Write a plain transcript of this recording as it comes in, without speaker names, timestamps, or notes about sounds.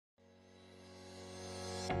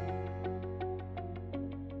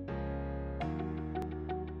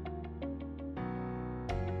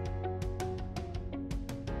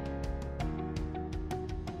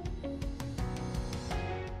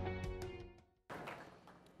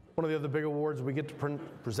One of the other big awards we get to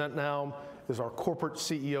present now is our Corporate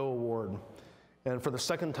CEO Award. And for the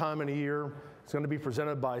second time in a year, it's going to be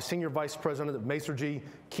presented by Senior Vice President of Masergy,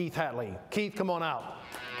 Keith Hatley. Keith, come on out.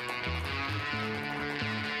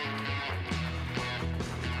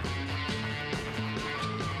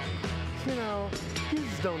 You know, you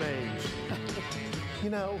just don't age.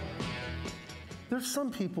 You know, there's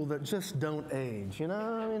some people that just don't age, you know?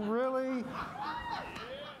 I mean, really?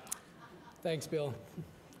 Thanks, Bill.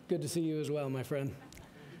 Good to see you as well, my friend.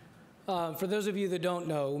 For those of you that don't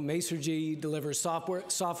know, Masergy delivers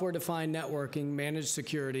software-defined networking, managed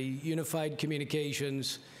security, unified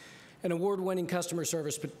communications, and award-winning customer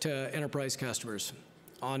service to enterprise customers.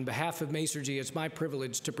 On behalf of Masergy, it's my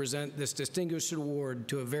privilege to present this distinguished award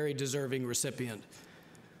to a very deserving recipient.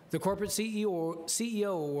 The Corporate CEO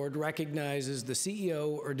Award recognizes the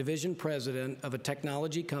CEO or division president of a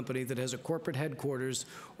technology company that has a corporate headquarters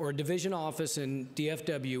or a division office in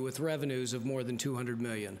DFW with revenues of more than $200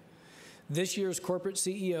 million. This year's Corporate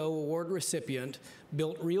CEO Award recipient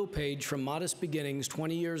built RealPage from modest beginnings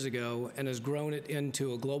 20 years ago and has grown it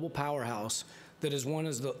into a global powerhouse that is one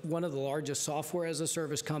of the largest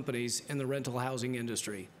software-as-a-service companies in the rental housing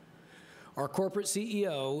industry. Our Corporate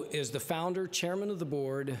CEO is the founder, chairman of the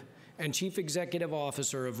board, and chief executive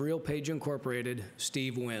officer of RealPage Incorporated,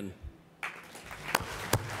 Steve Winn.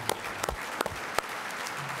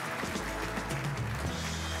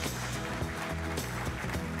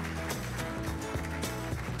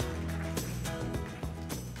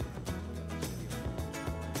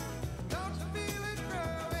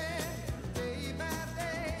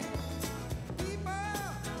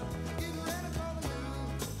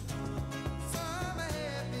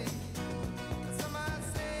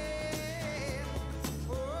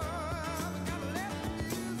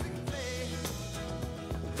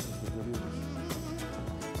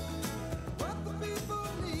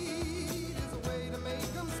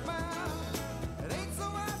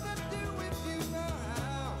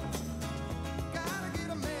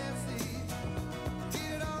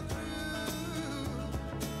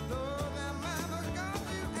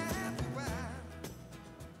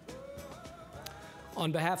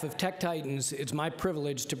 On behalf of Tech Titans, it's my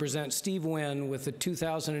privilege to present Steve Winn with the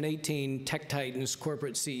 2018 Tech Titans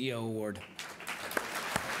Corporate CEO Award.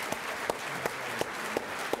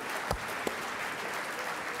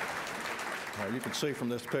 You can see from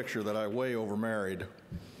this picture that I way overmarried.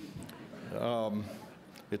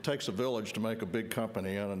 It takes a village to make a big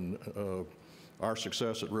company, and our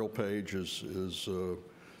success at RealPage is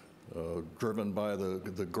driven by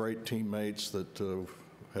the great teammates that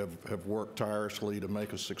have worked tirelessly to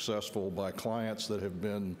make us successful, by clients that have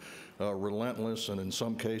been relentless and in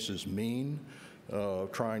some cases mean,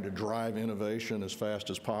 trying to drive innovation as fast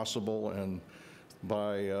as possible, and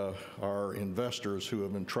by our investors who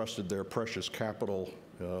have entrusted their precious capital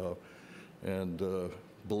and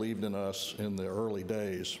believed in us in the early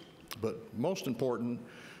days. But most important,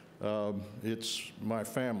 it's my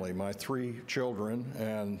family, my 3 children,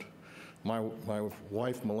 and my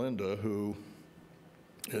wife, Melinda, who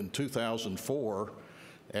in 2004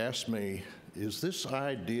 asked me, is this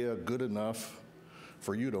idea good enough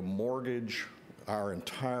for you to mortgage our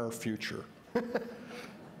entire future?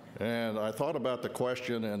 And I thought about the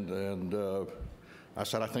question, and I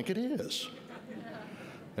said, I think it is.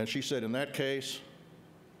 And she said, in that case,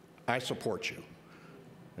 I support you.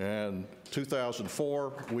 And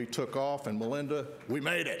 2004, we took off, and Melinda, we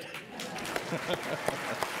made it.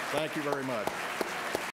 Thank you very much.